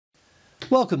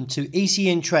Welcome to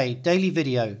ECNTRADE Daily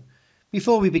Video.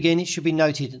 Before we begin, it should be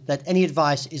noted that any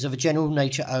advice is of a general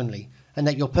nature only and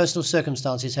that your personal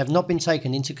circumstances have not been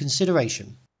taken into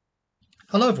consideration.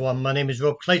 Hello everyone, my name is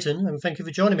Rob Clayton and thank you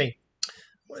for joining me.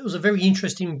 Well, it was a very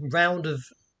interesting round of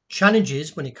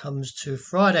challenges when it comes to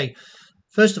Friday.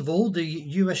 First of all, the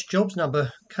US jobs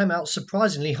number came out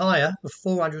surprisingly higher, with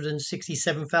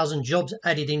 467,000 jobs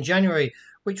added in January,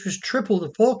 which was triple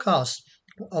the forecast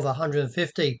of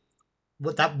 150.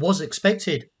 What that was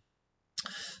expected.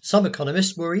 Some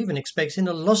economists were even expecting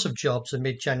a loss of jobs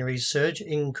amid January's surge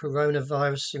in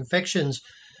coronavirus infections.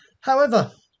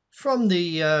 However, from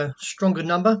the stronger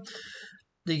number,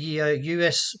 the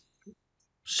US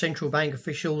central bank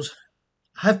officials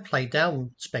have played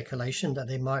down speculation that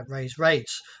they might raise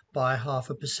rates by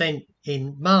 0.5%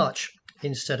 in March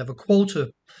instead of a quarter.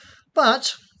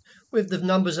 But with the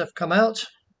numbers that have come out,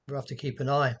 we'll have to keep an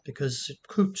eye because it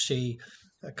could see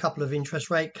a couple of interest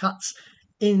rate cuts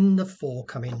in the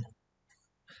forthcoming.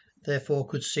 Therefore,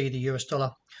 could see the US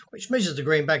dollar, which measures the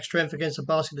greenback strength against a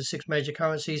basket of six major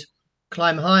currencies,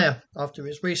 climb higher after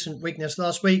its recent weakness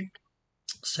last week,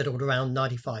 settled around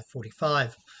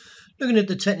 95.45. Looking at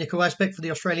the technical aspect for the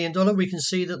Australian dollar, we can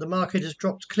see that the market has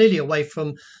dropped clearly away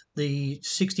from the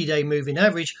 60-day moving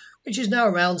average, which is now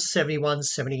around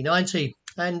 71.70.90.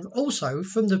 And also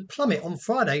from the plummet on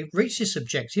Friday, reached its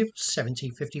objective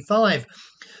 70.55.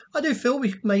 I do feel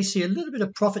we may see a little bit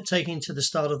of profit taking to the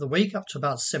start of the week, up to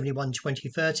about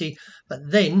 71.20.30, but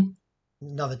then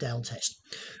another down test.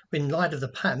 In light of the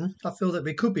pattern, I feel that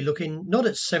we could be looking not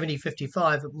at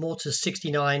 70.55, but more to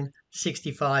 69,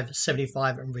 65,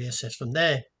 75 and reassess from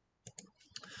there.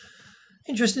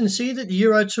 Interesting to see that the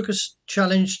euro took a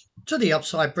challenge to the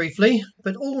upside briefly,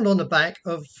 but all on the back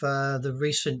of the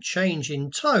recent change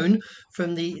in tone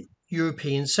from the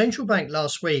European Central Bank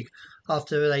last week,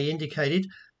 after they indicated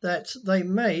that they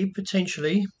may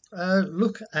potentially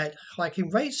look at hiking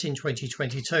rates in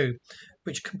 2022,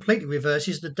 which completely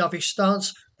reverses the dovish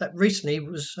stance that recently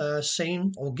was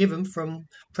seen or given from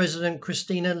President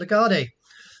Christine Lagarde.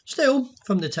 Still,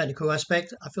 from the technical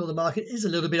aspect, I feel the market is a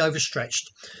little bit overstretched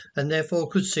and therefore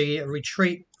could see a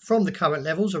retreat from the current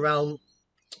levels around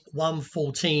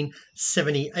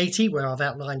 114.70.80, where I've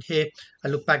outlined here,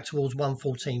 and look back towards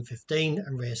 114.15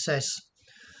 and reassess.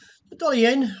 The dollar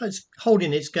yen is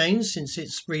holding its gains since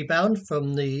its rebound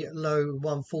from the low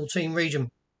 114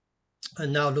 region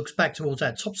and now looks back towards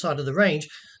that top side of the range,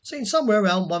 seen somewhere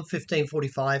around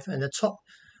 115.45 and the top,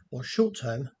 or short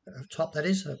term top that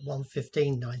is, at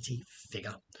 115.90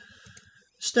 figure.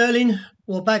 Sterling,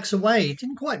 well, backs away. It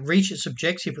didn't quite reach its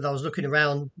objective, but I was looking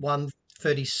around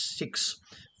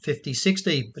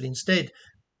 136.50.60, but instead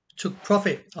took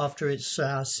profit after its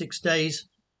 6 days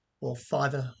or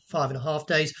five and a half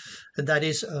days, and that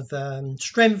is of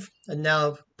strength, and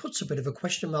now puts a bit of a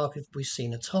question mark if we've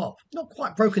seen a top. Not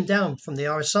quite broken down from the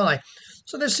RSI.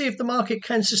 So let's see if the market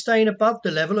can sustain above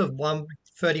the level of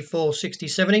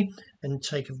 134.60.70 and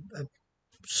take a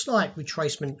slight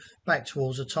retracement back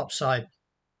towards the top side,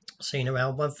 seen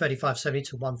around 135.70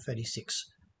 to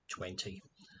 136.20.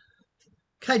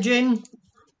 KGN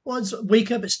was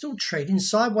weaker but still trading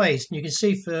sideways. And you can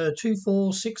see for 2,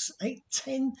 4, 6, 8,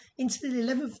 10 into the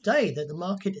 11th day that the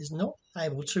market is not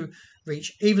able to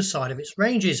reach either side of its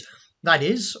ranges. That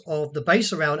is, of the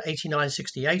base around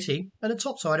 89.60.80 and the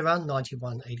top side around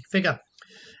 91.80 figure.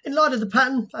 In light of the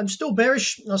pattern, I'm still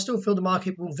bearish. I still feel the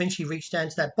market will eventually reach down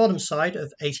to that bottom side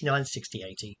of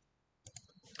 89.60.80.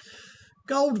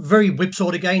 Gold, very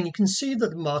whipsawed again. You can see that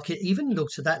the market even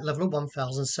looked at that level of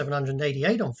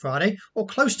 1,788 on Friday, or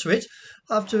close to it,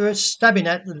 after stabbing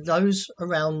at the lows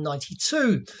around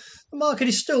 92. The market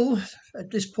is still, at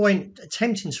this point,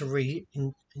 attempting to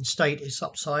reinstate its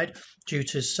upside due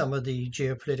to some of the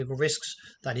geopolitical risks,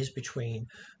 that is, between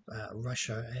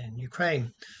Russia and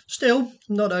Ukraine. Still,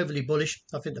 not overly bullish.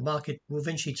 I think the market will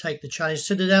eventually take the challenge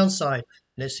to the downside.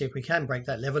 Let's see if we can break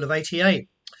that level of 88.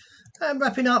 And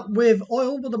wrapping up with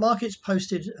oil, well, the market's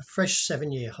posted a fresh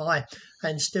 7-year high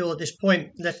and still at this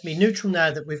point left me neutral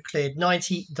now that we've cleared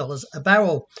 $90 a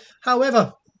barrel.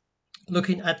 However,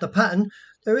 looking at the pattern,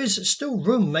 there is still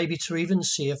room maybe to even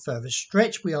see a further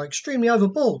stretch. We are extremely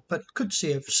overbought, but could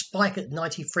see a spike at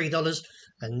 $93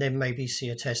 and then maybe see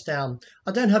a test down.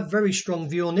 I don't have a very strong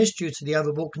view on this due to the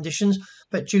overbought conditions,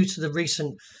 but due to the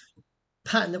recent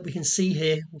pattern that we can see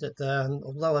here, that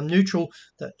although I'm neutral,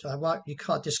 that you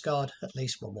can't discard at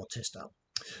least one more test out.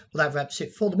 Well, that wraps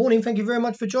it for the morning. Thank you very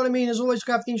much for joining me, and as always,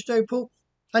 look after the intraday report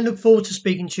and look forward to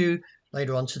speaking to you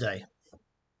later on today.